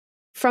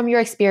from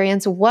your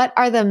experience, what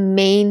are the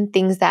main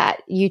things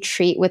that you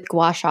treat with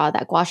Gua Sha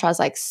that Gua Sha is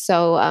like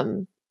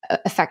so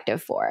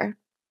effective for?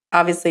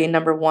 Obviously,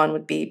 number one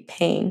would be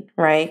pain,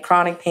 right?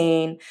 Chronic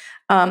pain.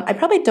 I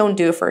probably don't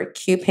do it for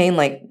acute pain,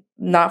 like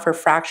not for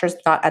fractures,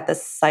 not at the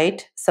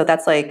site. So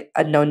that's like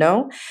a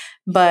no-no.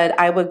 But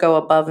I would go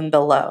above and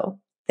below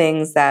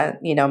things that,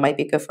 might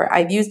be good for.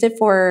 I've used it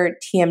for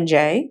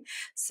TMJ.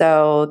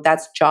 So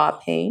that's jaw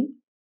pain,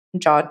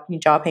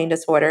 jaw pain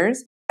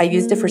disorders. I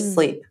used it for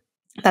sleep.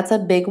 That's a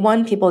big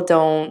one. People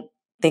don't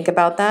think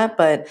about that,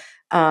 but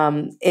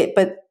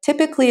but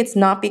typically it's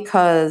not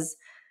because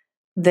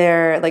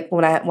they're like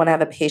when I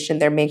have a patient,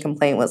 their main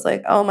complaint was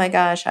like, "Oh my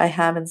gosh, I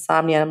have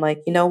insomnia." I'm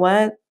like, you know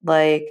what?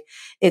 Like,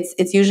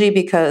 it's usually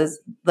because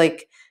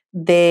like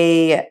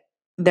they're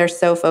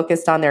so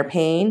focused on their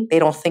pain, they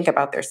don't think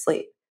about their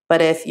sleep.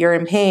 But if you're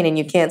in pain and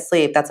you can't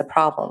sleep, that's a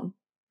problem,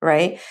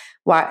 right?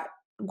 Why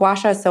Gua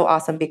Sha is so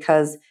awesome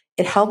because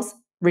it helps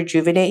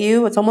rejuvenate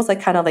you. It's almost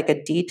like kind of like a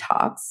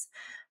detox,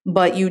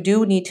 but you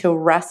do need to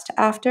rest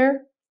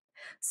after.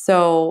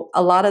 So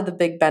a lot of the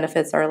big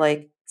benefits are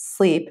like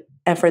sleep.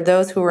 And for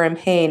those who are in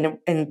pain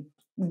and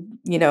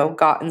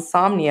got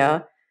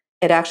insomnia,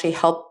 it actually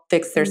helped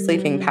fix their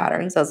sleeping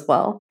patterns as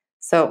well.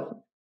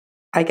 So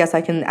I guess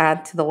I can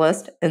add to the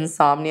list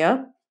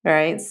insomnia,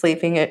 right?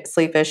 Sleep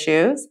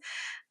issues.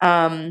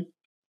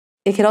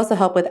 It could also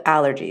help with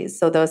allergies.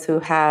 So those who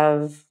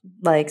have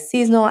like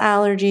seasonal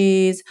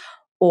allergies,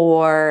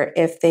 or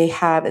if they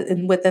have,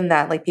 and within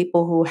that, like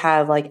people who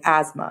have like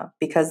asthma,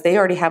 because they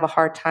already have a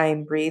hard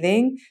time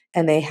breathing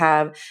and they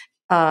have,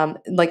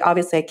 like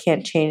obviously I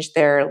can't change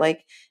their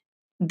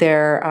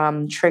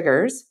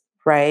triggers,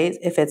 right?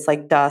 If it's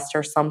like dust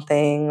or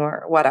something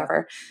or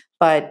whatever.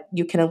 But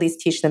you can at least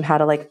teach them how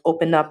to like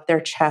open up their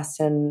chest.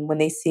 And when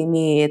they see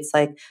me, it's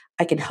like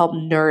I can help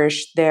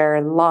nourish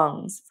their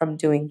lungs from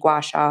doing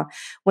Gua Sha.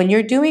 When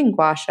you're doing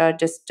Gua Sha,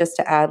 just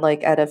to add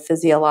like at a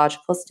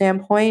physiological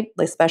standpoint,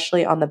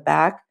 especially on the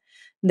back,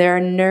 there are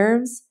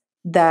nerves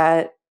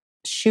that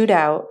shoot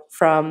out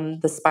from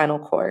the spinal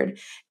cord.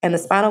 And the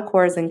spinal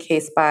cord is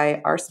encased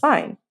by our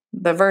spine,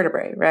 the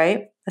vertebrae,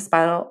 right? The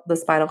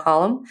spinal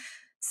column.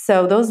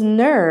 So those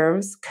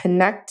nerves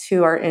connect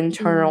to our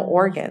internal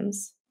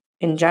organs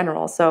in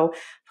general. So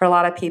for a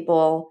lot of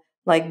people,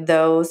 like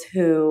those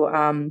who,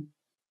 are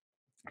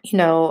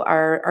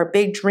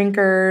big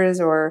drinkers,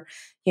 or,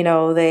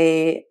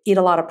 they eat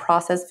a lot of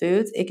processed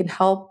foods, it can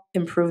help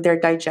improve their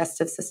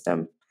digestive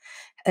system.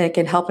 And it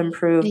can help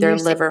improve And their you're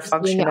saying liver just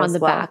doing function it on as the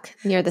well. back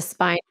near the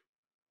spine.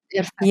 It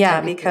affects Yeah,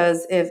 everything.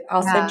 because if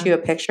I'll send Yeah. you a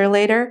picture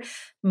later,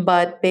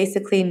 but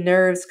basically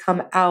nerves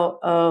come out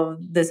of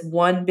this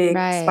one big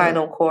Right.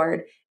 spinal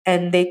cord,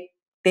 and they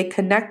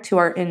connect to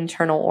our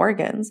internal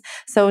organs.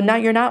 So now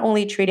you're not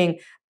only treating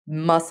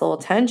muscle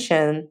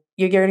tension,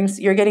 you're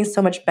getting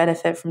so much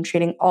benefit from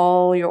treating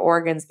all your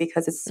organs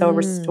because it's so That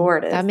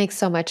restorative. makes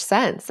so much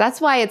sense. That's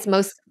why it's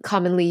most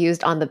commonly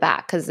used on the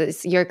back,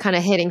 because you're kind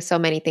of hitting so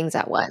many things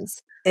at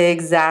once.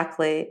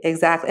 Exactly,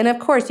 exactly. And of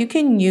course, you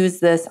can use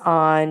this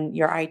on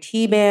your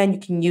IT band, you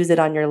can use it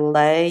on your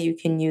leg, you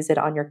can use it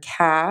on your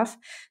calf,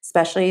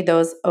 especially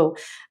those,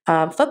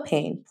 foot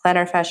pain,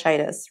 plantar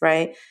fasciitis,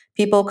 right?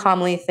 People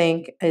commonly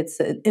think it's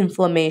an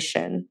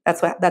inflammation.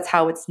 That's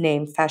how it's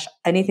named.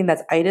 Anything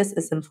that's itis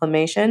is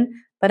inflammation,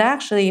 but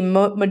actually,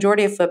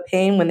 majority of foot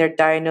pain, when they're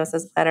diagnosed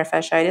as plantar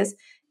fasciitis,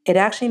 it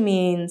actually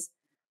means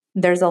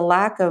there's a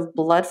lack of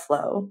blood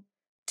flow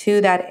to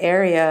that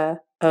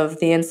area of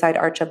the inside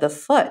arch of the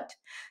foot.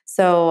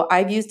 So I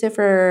use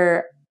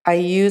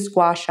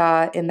Gua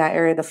Sha in that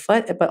area of the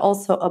foot, but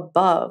also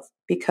above,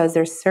 because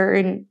there's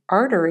certain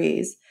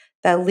arteries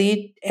that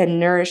lead and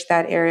nourish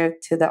that area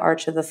to the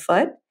arch of the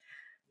foot.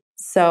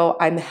 So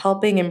I'm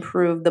helping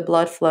improve the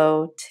blood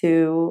flow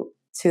to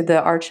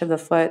the arch of the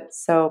foot,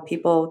 so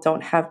people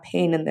don't have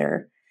pain in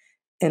their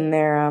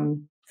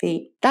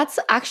feet. That's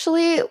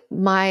actually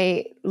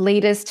my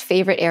latest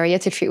favorite area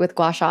to treat with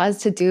Gua Sha, is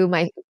to do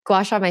my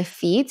Gua Sha my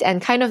feet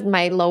and kind of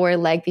my lower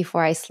leg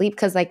before I sleep,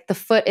 because like the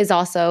foot is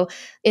also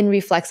in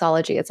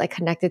reflexology. It's like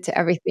connected to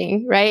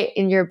everything, right,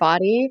 in your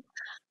body.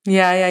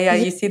 Yeah, yeah, yeah.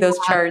 Yeah. You see those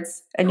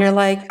charts and you're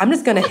like, I'm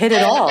just going to hit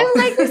it all.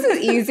 I'm like, this is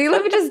easy.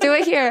 Let me just do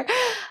it here.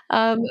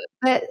 Um,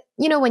 but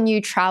when you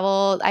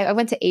travel, I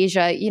went to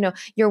Asia,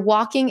 you're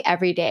walking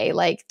every day,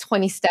 like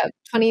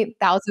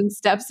 20,000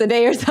 steps a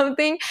day or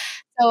something.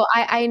 So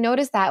I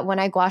noticed that when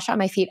I Gua Sha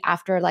my feet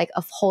after like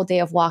a whole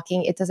day of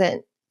walking, it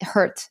doesn't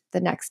hurt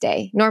the next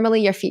day.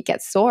 Normally your feet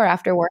get sore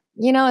after work,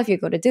 if you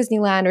go to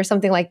Disneyland or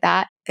something like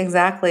that.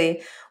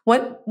 Exactly.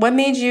 What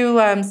made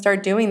you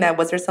start doing that?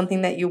 Was there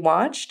something that you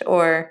watched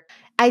or?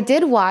 I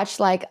did watch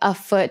like a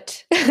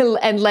foot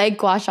and leg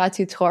Gua Sha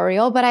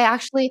tutorial, but I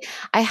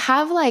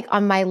have like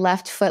on my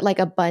left foot like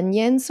a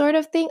bunion sort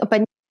of thing. A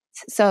bunion.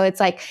 So it's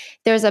like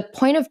there's a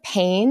point of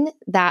pain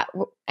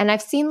and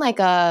I've seen like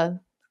a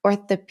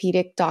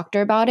orthopedic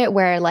doctor about it,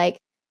 where like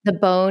the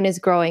bone is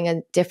growing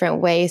a different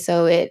way.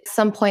 So at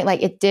some point,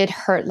 like it did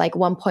hurt like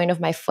one point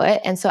of my foot.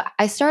 And so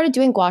I started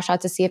doing Gua Sha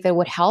to see if it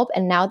would help.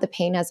 And now the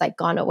pain has like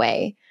gone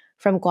away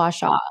from Gua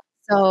Sha.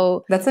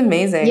 So That's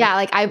amazing. yeah,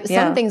 like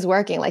Yeah, something's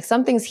working, like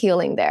something's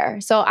healing there.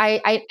 So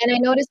I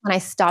noticed when I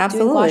stopped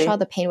doing gua sha, absolutely.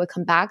 the pain would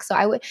come back. So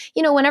I would,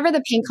 whenever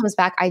the pain comes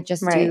back, I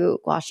just Right. do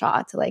gua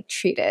sha to like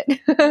treat it.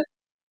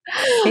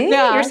 See, you're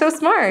Yeah. so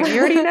smart. You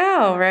already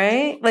know,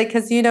 right? Like,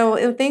 because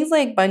things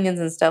like bunions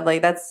and stuff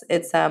like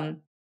it's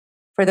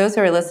for those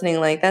who are listening,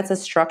 like that's a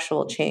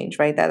structural change,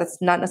 right?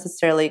 That's not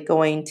necessarily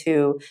going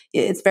to.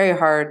 It's very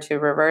hard to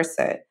reverse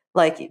it.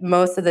 Like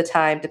most of the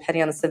time,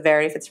 depending on the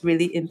severity, if it's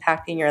really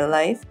impacting your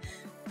life,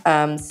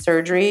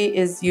 surgery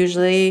is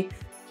usually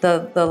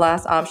the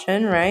last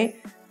option, right?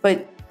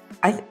 But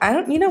I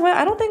don't. You know what?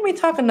 I don't think we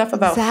talk enough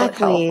about foot health.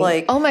 Exactly.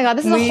 Like Oh my God,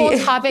 this is a whole we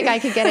topic I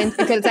could get into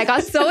because I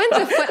got so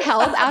into foot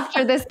health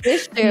after this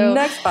issue.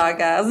 next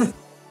podcast.